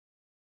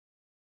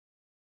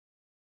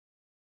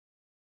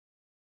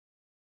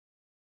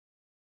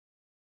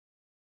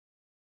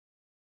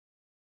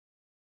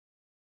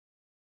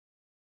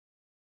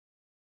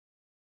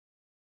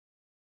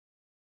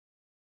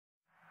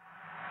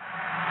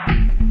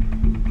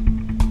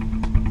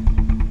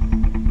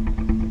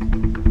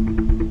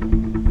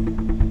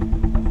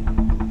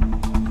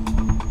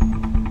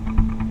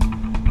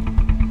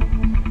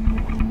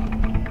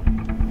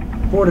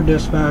to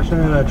dispatch. I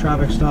had a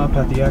traffic stop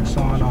at the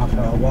Exxon off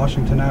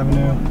Washington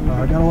Avenue.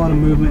 I got a lot of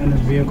movement in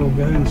this vehicle.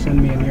 Go ahead and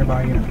send me a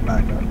nearby unit for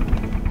backup.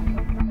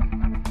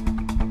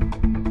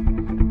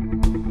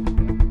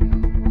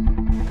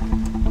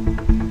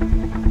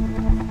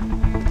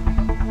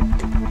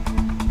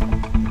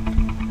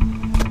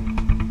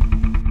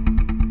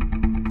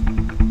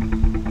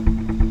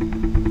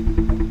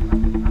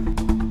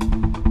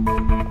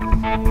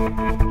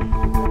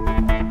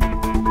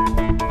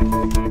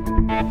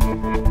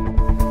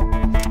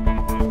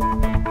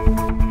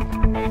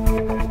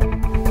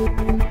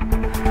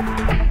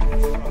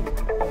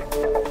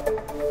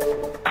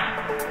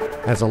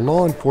 As a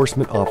law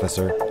enforcement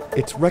officer,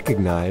 it's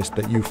recognized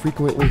that you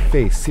frequently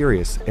face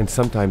serious and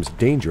sometimes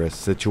dangerous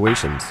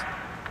situations.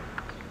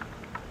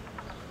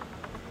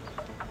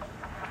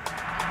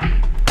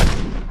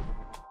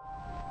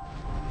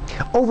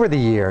 Over the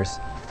years,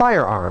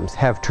 firearms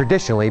have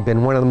traditionally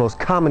been one of the most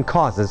common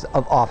causes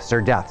of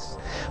officer deaths.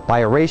 By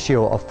a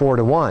ratio of 4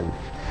 to 1,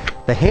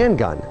 the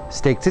handgun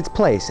stakes its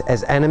place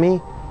as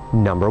enemy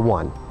number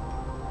 1.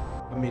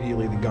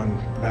 Immediately the gun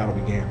battle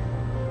began.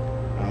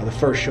 The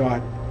first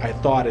shot, I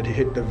thought it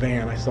hit the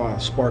van. I saw a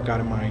spark out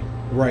of my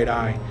right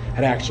eye.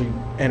 Had actually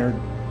entered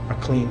a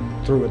clean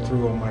through and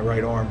through on my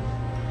right arm.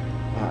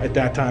 At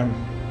that time,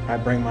 I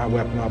bring my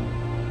weapon up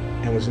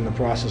and was in the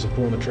process of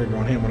pulling the trigger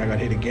on him when I got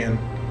hit again,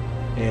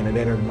 and it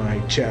entered my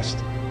chest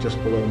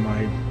just below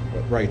my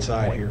right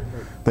side here.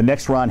 The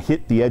next round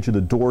hit the edge of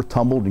the door,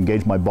 tumbled,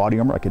 engaged my body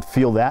armor. I could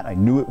feel that. I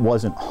knew it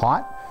wasn't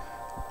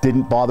hot.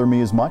 Didn't bother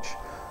me as much.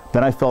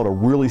 Then I felt a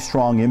really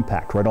strong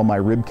impact right on my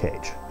rib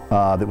cage.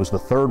 That was the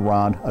third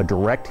round, a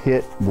direct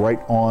hit right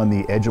on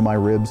the edge of my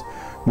ribs,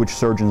 which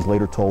surgeons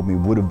later told me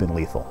would have been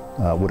lethal.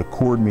 Would have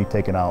cored me,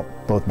 taken out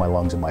both my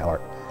lungs and my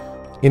heart.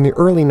 In the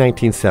early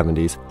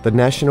 1970s, the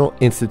National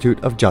Institute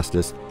of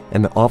Justice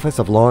and the Office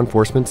of Law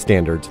Enforcement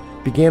Standards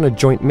began a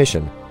joint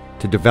mission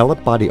to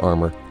develop body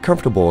armor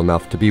comfortable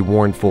enough to be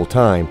worn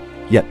full-time,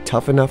 yet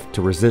tough enough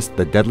to resist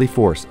the deadly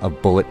force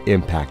of bullet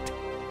impact.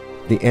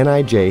 The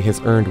NIJ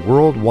has earned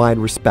worldwide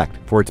respect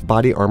for its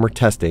body armor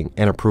testing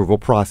and approval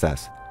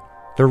process.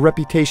 Their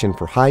reputation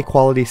for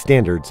high-quality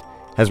standards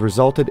has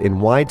resulted in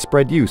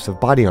widespread use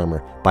of body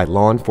armor by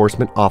law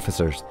enforcement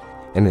officers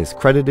and is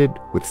credited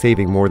with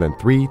saving more than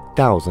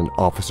 3,000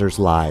 officers'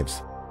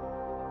 lives.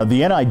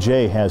 The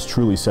NIJ has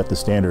truly set the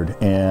standard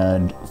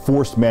and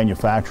forced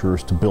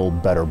manufacturers to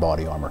build better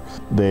body armor.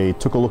 They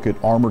took a look at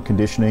armor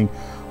conditioning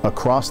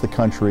across the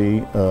country.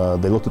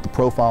 They looked at the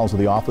profiles of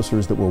the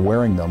officers that were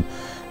wearing them,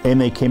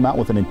 and they came out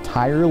with an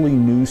entirely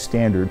new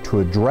standard to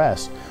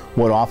address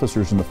what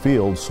officers in the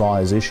field saw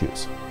as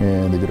issues,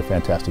 and they did a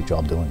fantastic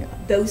job doing it.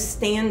 Those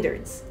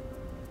standards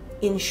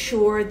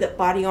ensure that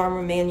body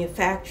armor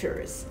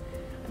manufacturers,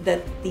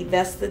 that the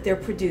vests that they're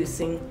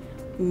producing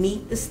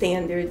meet the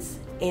standards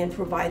and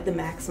provide the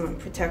maximum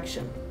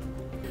protection.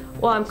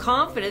 Well, I'm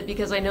confident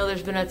because I know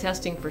there's been a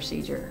testing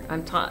procedure.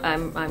 I'm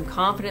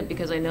confident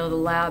because I know the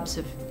labs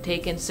have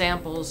taken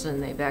samples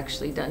and they've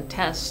actually done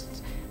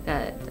tests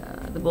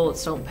that the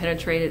bullets don't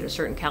penetrate at a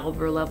certain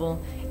caliber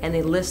level, and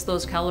they list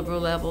those caliber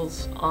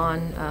levels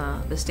on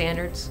the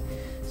standards.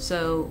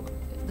 So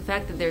the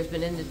fact that there's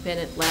been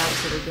independent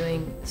labs that are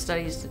doing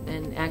studies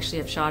and actually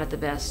have shot at the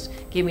vest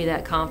give me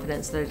that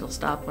confidence that it'll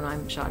stop when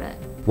I'm shot at.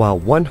 While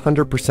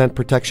 100%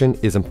 protection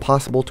is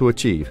impossible to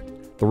achieve,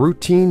 the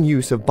routine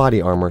use of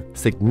body armor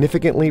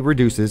significantly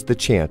reduces the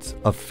chance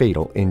of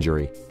fatal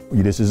injury.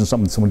 This isn't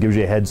something someone gives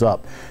you a heads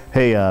up.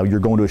 Hey, you're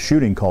going to a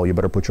shooting call, you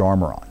better put your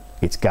armor on.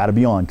 It's got to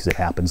be on because it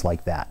happens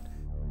like that.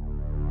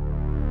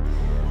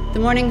 The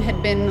morning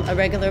had been a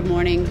regular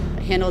morning.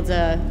 I handled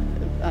a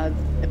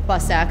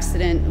bus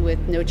accident with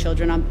no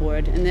children on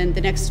board, and then the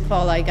next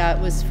call I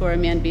got was for a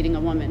man beating a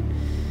woman.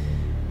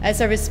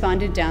 As I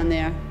responded down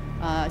there,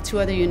 2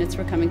 other units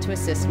were coming to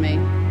assist me,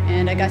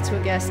 and I got to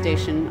a gas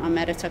station on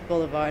Mattatuck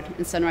Boulevard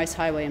and Sunrise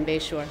Highway in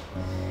Bayshore.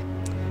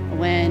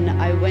 When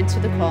I went to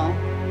the call,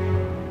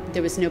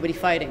 there was nobody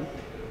fighting,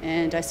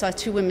 and I saw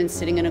 2 women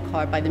sitting in a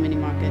car by the mini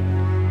market.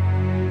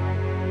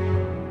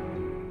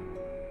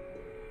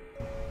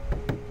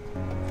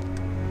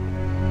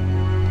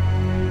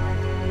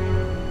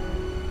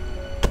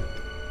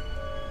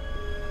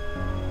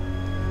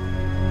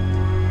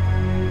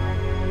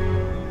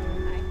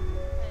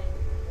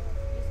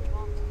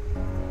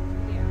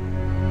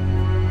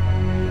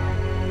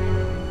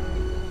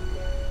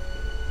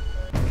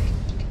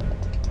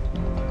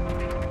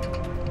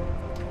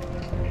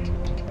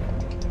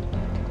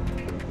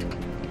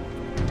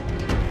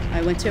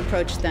 I went to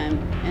approach them,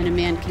 and a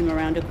man came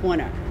around a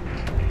corner.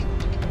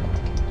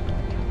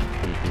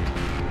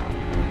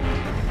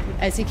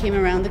 As he came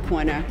around the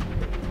corner,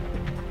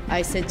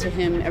 I said to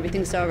him,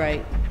 "Everything's all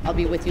right. I'll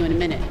be with you in a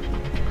minute."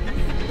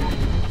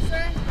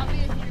 Sir, I'll be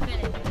with you in a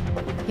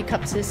minute. He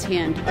cups his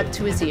hand up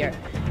to his ear,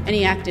 and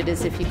he acted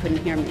as if he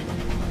couldn't hear me.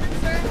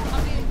 Sir,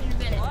 I'll be with you in a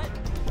minute.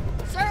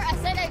 What? Sir, I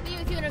said I'd be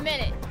with you in a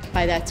minute.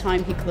 By that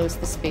time, he closed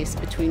the space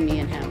between me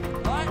and him.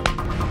 What?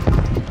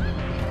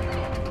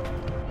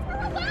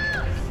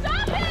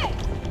 Stop it!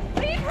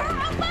 Leave her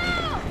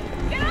alone!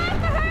 Get off of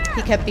her!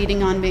 kept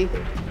beating on me,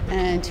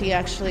 and he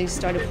actually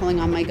started pulling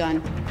on my gun.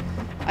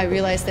 I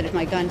realized that if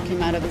my gun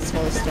came out of its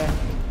holster,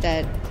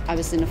 that I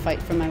was in a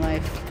fight for my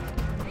life.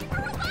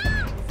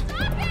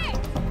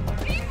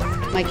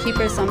 My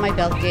keepers on my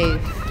belt gave,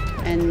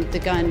 and the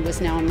gun was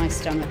now in my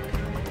stomach.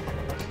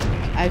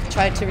 I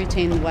tried to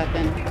retain the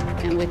weapon,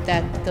 and with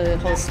that, the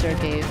holster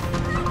gave.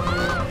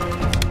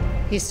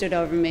 He stood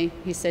over me.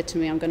 He said to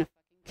me, "I'm going to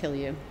kill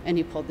you," and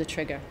he pulled the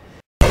trigger.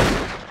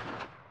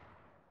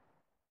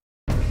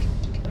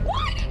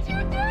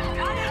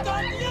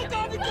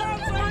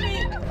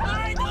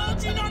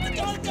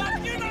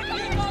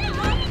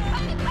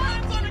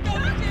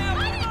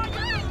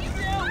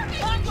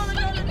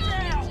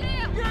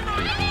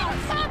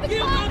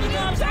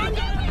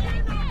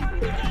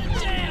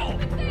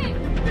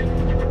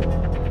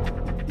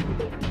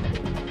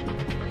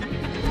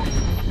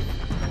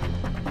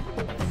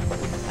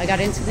 I got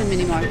into the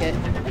mini market,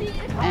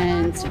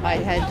 and I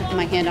had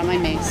my hand on my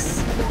mace,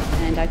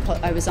 and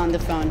I was on the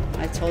phone.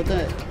 I told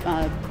the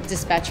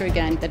dispatcher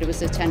again that it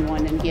was a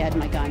 10-1 and he had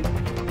my gun.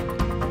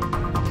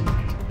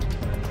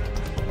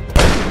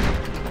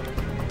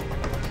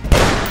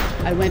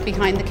 I went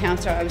behind the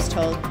counter, I was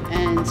told,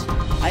 and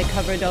I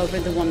covered over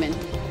the woman.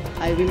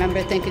 I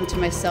remember thinking to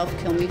myself,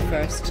 kill me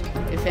first.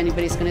 If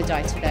anybody's going to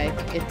die today,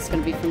 it's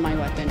going to be from my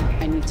weapon.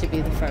 I need to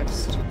be the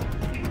first.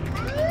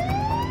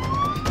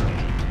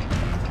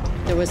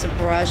 There was a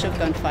barrage of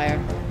gunfire,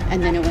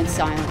 and then it went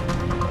silent.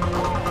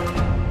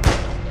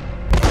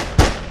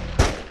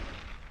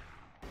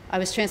 I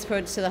was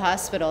transported to the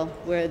hospital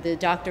where the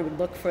doctor would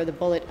look for the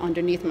bullet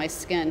underneath my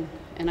skin,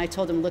 and I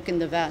told him, look in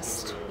the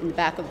vest, in the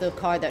back of the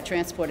car that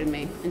transported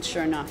me, and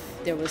sure enough,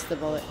 there was the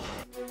bullet.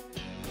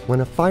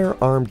 When a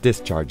firearm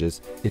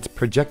discharges, its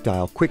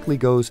projectile quickly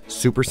goes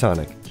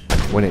supersonic.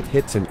 When it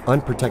hits an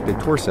unprotected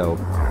torso,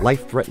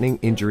 life-threatening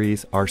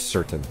injuries are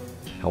certain.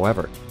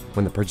 However,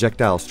 when the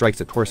projectile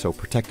strikes a torso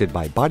protected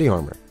by body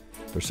armor,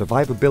 their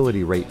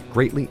survivability rate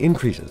greatly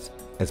increases,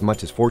 as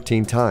much as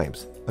 14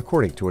 times,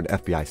 according to an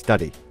FBI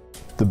study.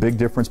 The big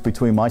difference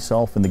between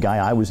myself and the guy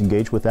I was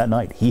engaged with that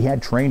night, he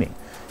had training.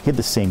 He had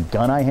the same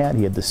gun I had,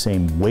 he had the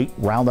same weight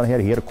round that I had,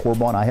 he had a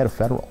Corbon, I had a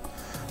Federal.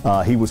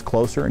 He was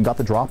closer and got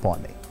the drop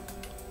on me.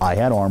 I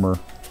had armor,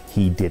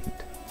 he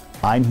didn't.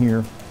 I'm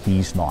here,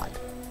 he's not.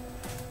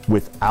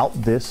 Without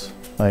this,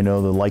 I know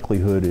the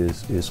likelihood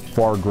is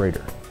far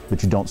greater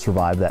that you don't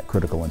survive that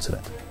critical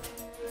incident.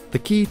 The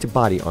key to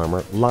body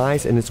armor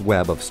lies in its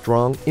web of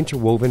strong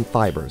interwoven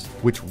fibers,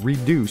 which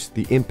reduce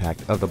the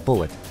impact of the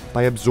bullet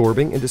by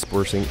absorbing and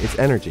dispersing its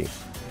energy.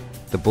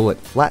 The bullet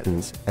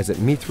flattens as it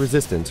meets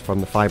resistance from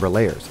the fiber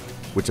layers,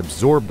 which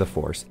absorb the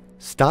force,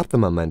 stop the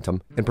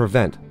momentum, and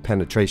prevent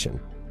penetration.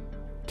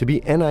 To be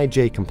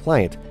NIJ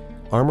compliant,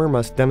 armor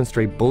must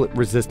demonstrate bullet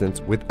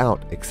resistance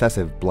without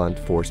excessive blunt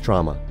force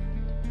trauma.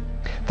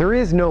 There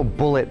is no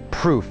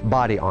bulletproof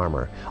body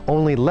armor,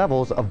 only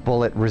levels of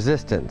bullet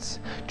resistance.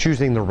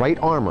 Choosing the right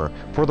armor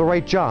for the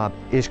right job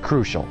is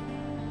crucial.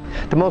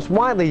 The most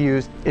widely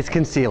used is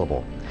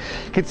concealable.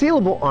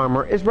 Concealable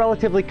armor is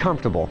relatively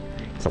comfortable.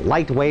 It's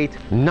lightweight,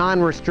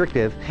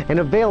 non-restrictive, and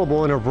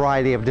available in a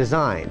variety of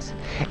designs.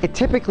 It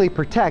typically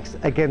protects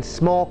against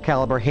small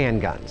caliber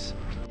handguns.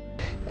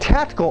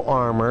 Tactical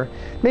armor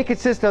may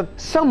consist of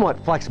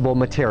somewhat flexible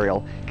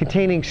material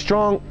containing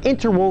strong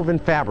interwoven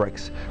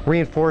fabrics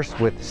reinforced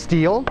with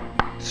steel,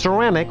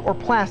 ceramic, or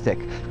plastic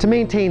to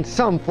maintain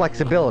some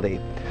flexibility.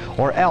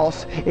 Or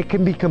else it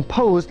can be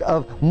composed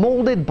of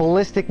molded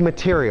ballistic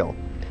material,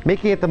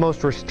 making it the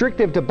most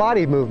restrictive to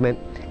body movement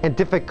and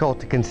difficult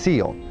to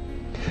conceal.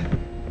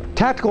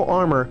 Tactical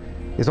armor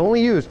is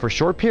only used for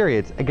short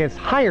periods against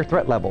higher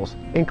threat levels,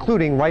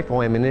 including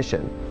rifle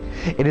ammunition.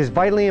 It is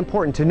vitally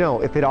important to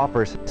know if it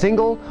offers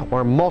single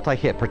or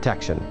multi-hit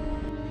protection.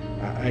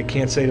 I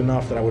can't say it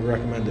enough that I would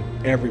recommend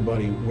that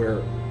everybody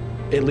wear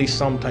at least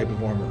some type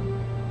of armor.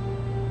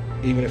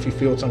 Even if you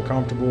feel it's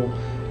uncomfortable,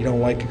 you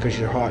don't like it because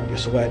you're hot, you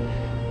sweat.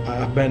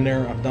 I've been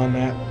there, I've done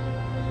that.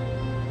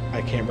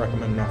 I can't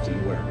recommend enough that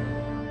you wear.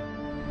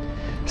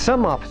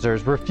 Some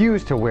officers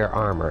refuse to wear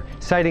armor,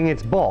 citing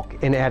its bulk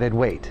and added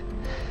weight.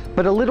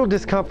 But a little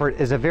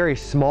discomfort is a very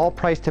small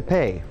price to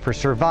pay for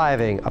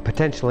surviving a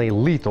potentially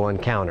lethal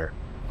encounter.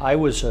 I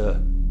was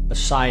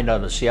assigned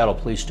on the Seattle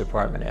Police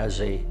Department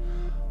as a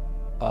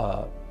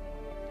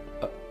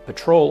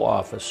patrol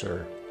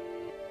officer.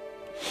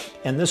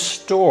 And this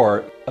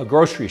store, a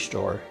grocery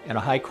store in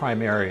a high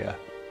crime area,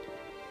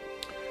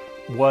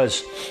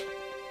 was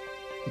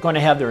going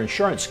to have their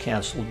insurance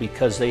canceled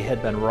because they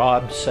had been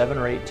robbed 7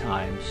 or 8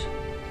 times.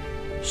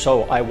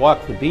 So I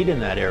walked the beat in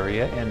that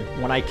area, and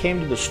when I came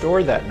to the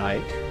store that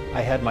night,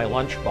 I had my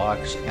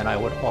lunchbox, and I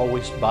would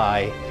always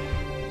buy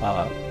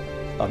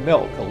a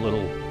milk, a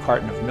little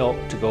carton of milk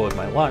to go with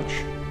my lunch.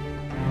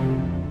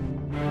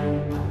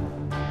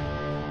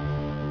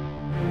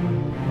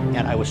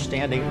 And I was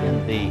standing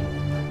in the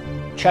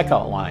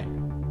checkout line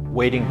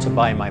waiting to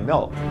buy my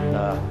milk.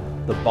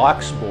 The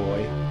box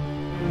boy,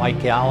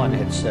 Mike Allen,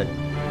 had said,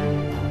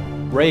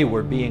 "Ray,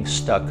 we're being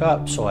stuck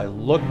up." So I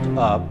looked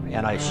up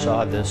and I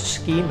saw this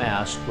ski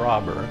mask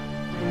robber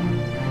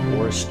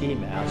wore a ski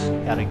mask,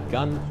 had a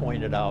gun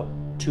pointed out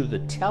to the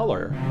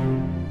teller,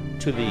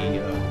 to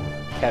the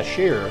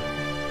cashier.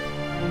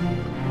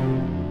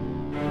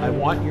 "I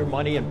want your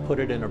money and put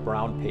it in a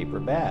brown paper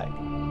bag."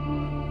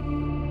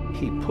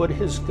 He put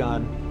his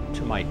gun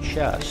to my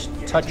chest,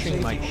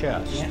 touching my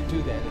chest. You can't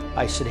do that.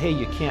 I said, "Hey,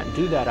 you can't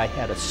do that. I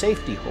had a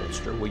safety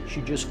holster, which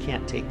you just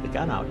can't take the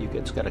gun out.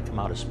 It's got to come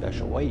out a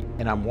special way."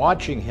 And I'm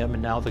watching him,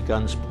 and now the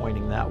gun's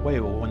pointing that way.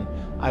 Well, when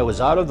I was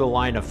out of the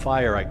line of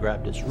fire, I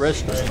grabbed his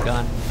wrist and the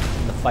gun,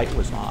 and the fight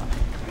was on.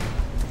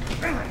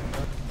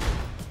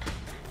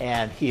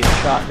 And he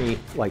had shot me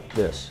like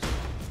this,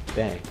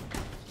 bang.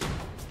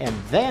 And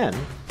then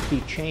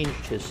he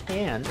changed his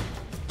hand,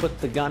 put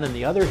the gun in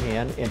the other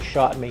hand, and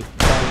shot me,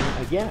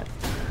 bang, again.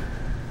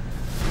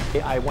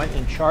 I went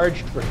and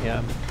charged for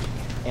him,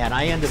 and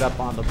I ended up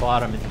on the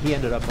bottom, and he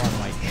ended up on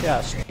my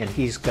chest, and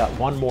he's got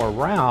one more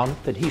round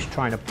that he's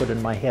trying to put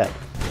in my head.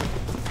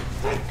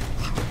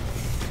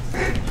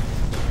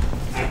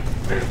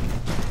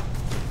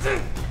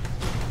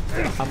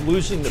 I'm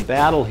losing the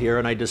battle here,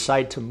 and I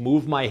decide to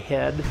move my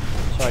head.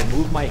 So I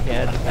move my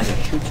head, and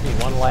it shoots me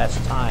one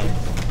last time.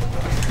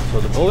 So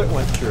the bullet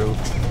went through,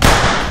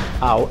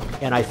 out,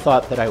 and I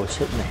thought that I was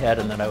hitting the head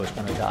and that I was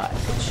going to die.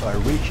 So I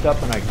reached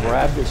up and I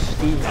grabbed his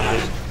ski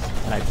mask,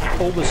 and I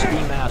pulled the ski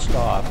mask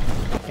off,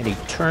 and he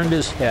turned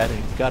his head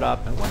and got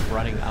up and went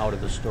running out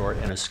of the store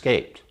and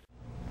escaped.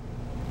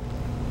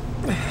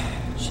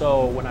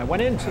 So when I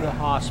went into the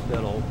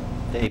hospital,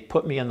 they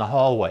put me in the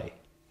hallway,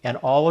 and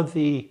all of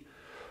the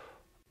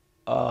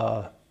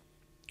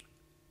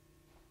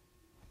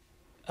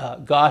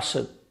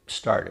gossip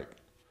started.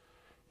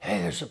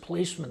 "Hey, there's a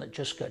policeman that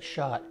just got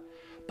shot,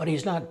 but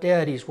he's not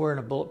dead, he's wearing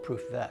a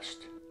bulletproof vest."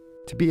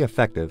 To be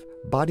effective,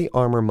 body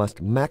armor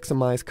must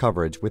maximize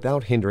coverage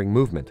without hindering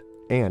movement,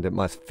 and it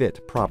must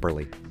fit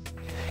properly.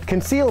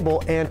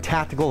 Concealable and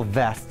tactical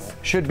vests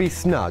should be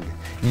snug,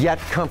 yet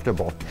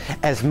comfortable,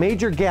 as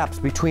major gaps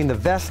between the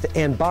vest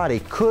and body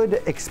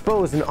could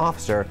expose an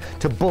officer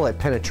to bullet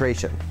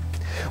penetration.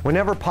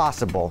 Whenever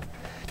possible,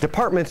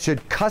 departments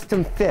should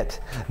custom fit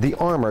the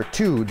armor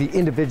to the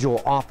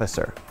individual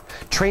officer.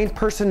 Trained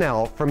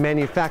personnel from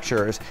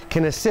manufacturers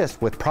can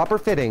assist with proper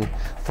fitting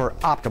for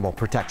optimal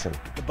protection.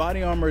 The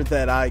body armor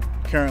that I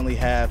currently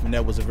have and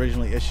that was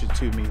originally issued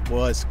to me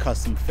was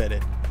custom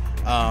fitted.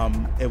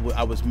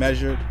 I was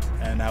measured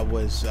and I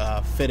was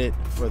fitted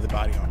for the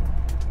body armor.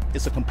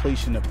 It's a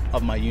completion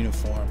of my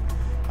uniform.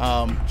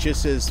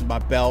 Just as my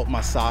belt,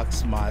 my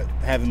socks,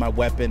 having my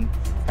weapon,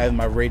 having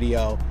my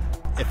radio,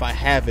 if I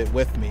have it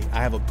with me,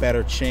 I have a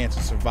better chance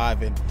of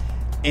surviving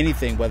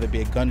anything, whether it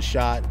be a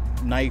gunshot,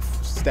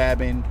 knife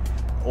stabbing,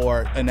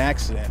 or an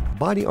accident.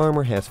 Body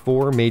armor has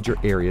 4 major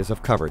areas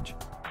of coverage: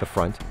 the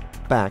front,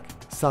 back,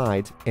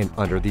 sides, and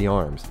under the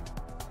arms.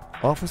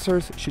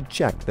 Officers should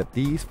check that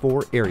these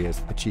 4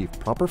 areas achieve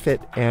proper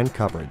fit and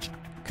coverage.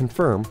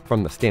 Confirm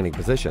from the standing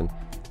position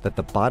that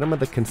the bottom of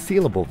the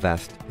concealable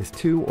vest is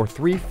 2 or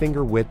 3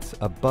 finger widths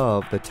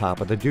above the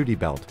top of the duty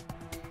belt.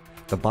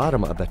 The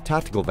bottom of the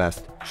tactical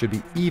vest should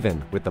be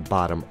even with the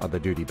bottom of the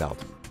duty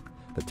belt.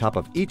 The top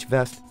of each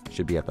vest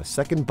should be at the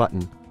second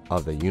button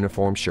of the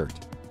uniform shirt.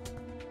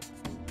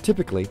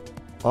 Typically,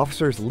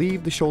 officers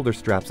leave the shoulder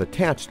straps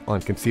attached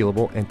on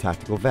concealable and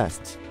tactical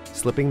vests,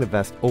 slipping the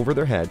vest over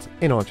their heads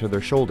and onto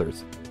their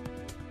shoulders.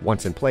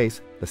 Once in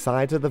place, the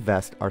sides of the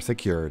vest are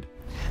secured.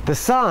 The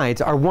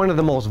sides are one of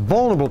the most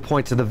vulnerable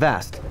points of the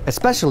vest,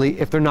 especially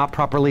if they're not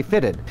properly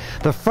fitted.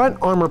 The front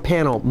armor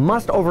panel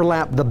must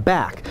overlap the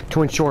back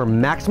to ensure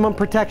maximum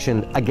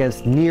protection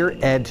against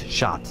near-edge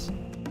shots.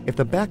 If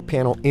the back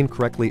panel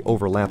incorrectly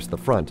overlaps the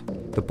front,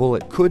 the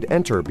bullet could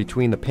enter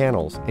between the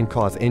panels and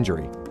cause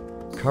injury.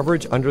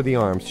 Coverage under the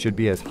arms should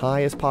be as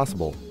high as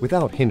possible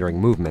without hindering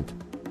movement.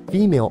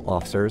 Female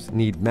officers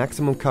need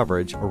maximum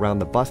coverage around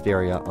the bust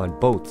area on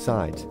both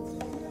sides.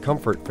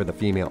 Comfort for the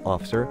female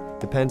officer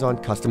depends on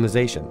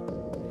customization.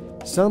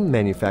 Some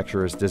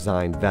manufacturers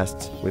design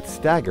vests with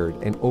staggered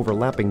and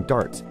overlapping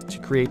darts to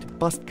create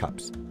bust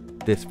cups.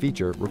 This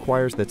feature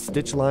requires that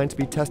stitch lines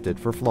be tested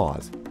for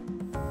flaws.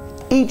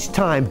 Each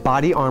time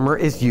body armor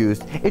is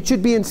used, it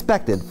should be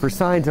inspected for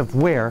signs of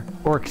wear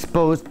or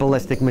exposed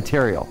ballistic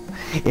material.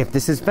 If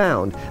this is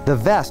found, the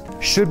vest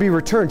should be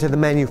returned to the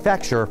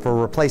manufacturer for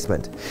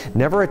replacement.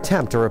 Never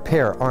attempt to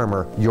repair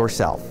armor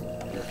yourself.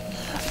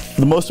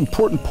 The most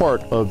important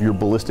part of your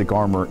ballistic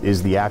armor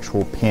is the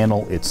actual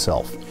panel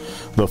itself.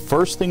 The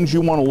first things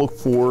you want to look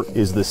for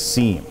is the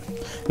seam.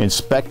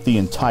 Inspect the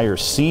entire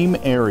seam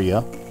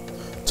area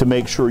to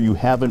make sure you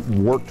haven't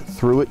worked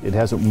through it, it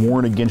hasn't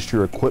worn against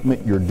your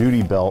equipment, your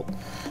duty belt,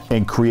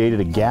 and created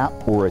a gap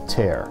or a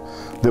tear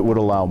that would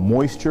allow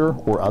moisture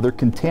or other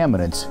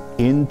contaminants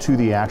into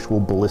the actual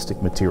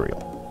ballistic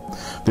material.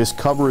 This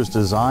cover is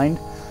designed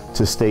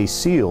to stay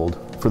sealed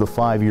for the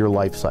 5-year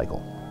life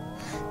cycle.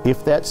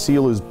 If that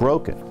seal is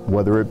broken,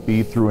 whether it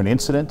be through an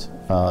incident,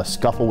 a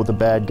scuffle with a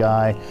bad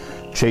guy,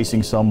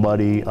 chasing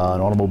somebody, an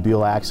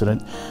automobile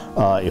accident,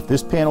 if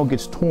this panel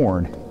gets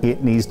torn,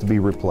 it needs to be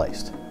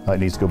replaced. It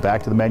needs to go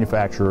back to the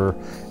manufacturer,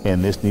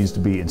 and this needs to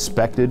be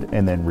inspected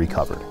and then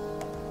recovered.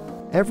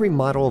 Every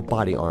model of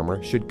body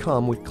armor should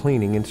come with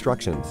cleaning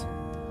instructions.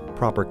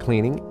 Proper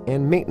cleaning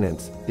and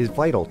maintenance is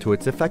vital to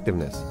its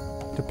effectiveness.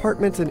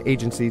 Departments and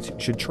agencies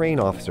should train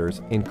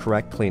officers in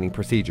correct cleaning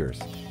procedures.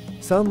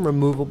 Some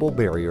removable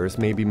barriers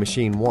may be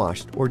machine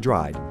washed or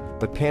dried,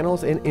 but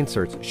panels and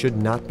inserts should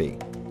not be.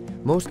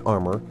 Most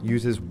armor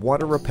uses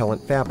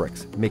water-repellent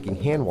fabrics, making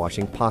hand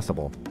washing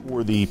possible.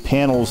 For the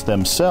panels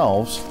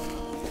themselves,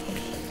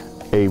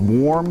 a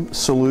warm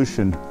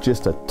solution,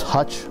 just a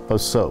touch of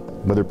soap,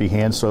 whether it be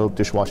hand soap,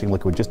 dishwashing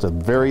liquid, just a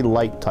very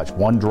light touch,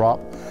 one drop,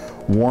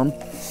 warm,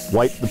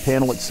 wipe the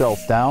panel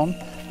itself down,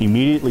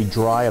 immediately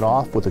dry it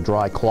off with a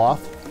dry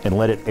cloth, and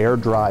let it air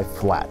dry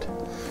flat.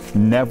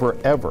 Never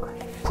ever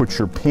put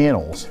your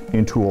panels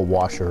into a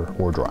washer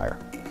or dryer.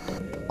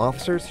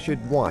 Officers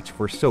should watch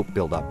for soap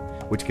buildup,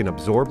 which can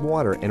absorb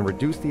water and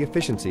reduce the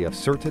efficiency of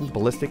certain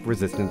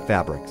ballistic-resistant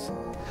fabrics.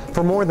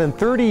 For more than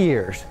 30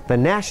 years, the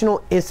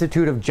National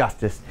Institute of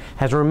Justice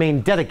has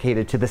remained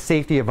dedicated to the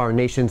safety of our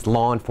nation's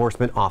law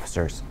enforcement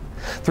officers.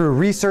 Through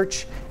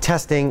research,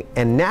 testing,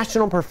 and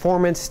national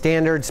performance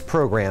standards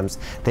programs,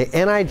 the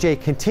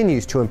NIJ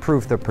continues to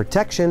improve the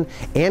protection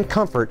and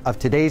comfort of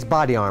today's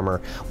body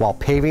armor while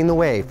paving the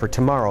way for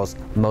tomorrow's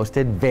most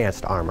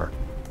advanced armor.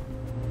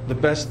 The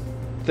best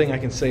thing I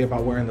can say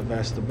about wearing the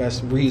vest, the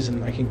best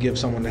reason I can give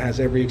someone that has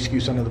every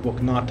excuse under the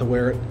book not to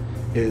wear it,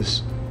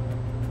 is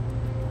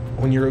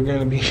when you're going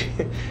to be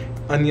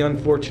on the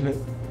unfortunate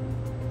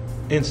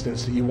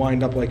instance that you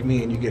wind up like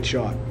me and you get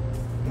shot,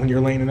 when you're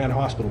laying in that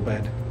hospital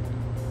bed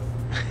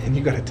and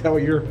you got to tell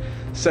your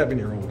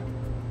 7-year-old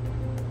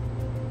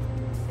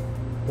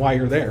why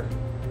you're there.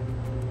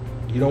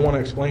 You don't want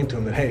to explain to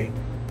him that, hey,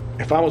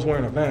 if I was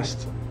wearing a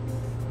vest,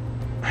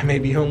 I may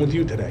be home with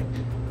you today.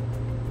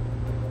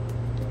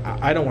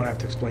 I don't want to have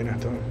to explain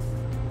that to him.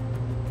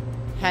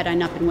 Had I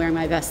not been wearing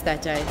my vest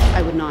that day,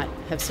 I would not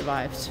have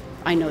survived.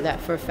 I know that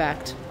for a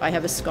fact. I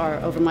have a scar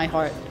over my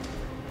heart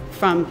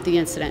from the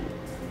incident,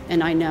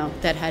 and I know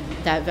that had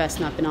that vest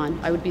not been on,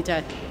 I would be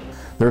dead.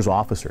 There's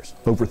officers,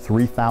 over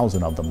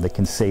 3,000 of them, that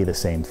can say the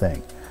same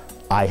thing.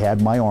 I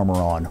had my armor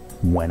on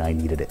when I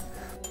needed it.